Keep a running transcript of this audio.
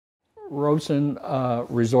Robson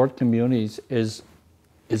Resort Communities is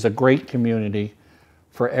a great community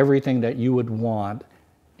for everything that you would want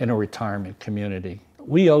in a retirement community.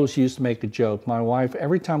 We always used to make a joke. My wife,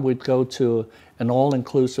 every time we'd go to an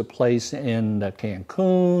all-inclusive place in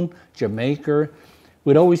Cancun, Jamaica,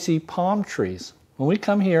 we'd always see palm trees. When we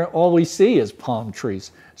come here, all we see is palm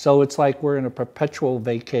trees. So it's like we're in a perpetual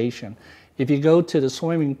vacation. If you go to the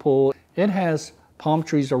swimming pool, it has palm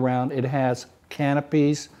trees around. It has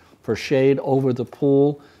canopies for shade over the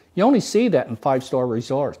pool. You only see that in five-star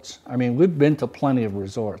resorts. I mean, we've been to plenty of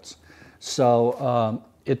resorts. So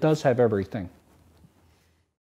it does have everything.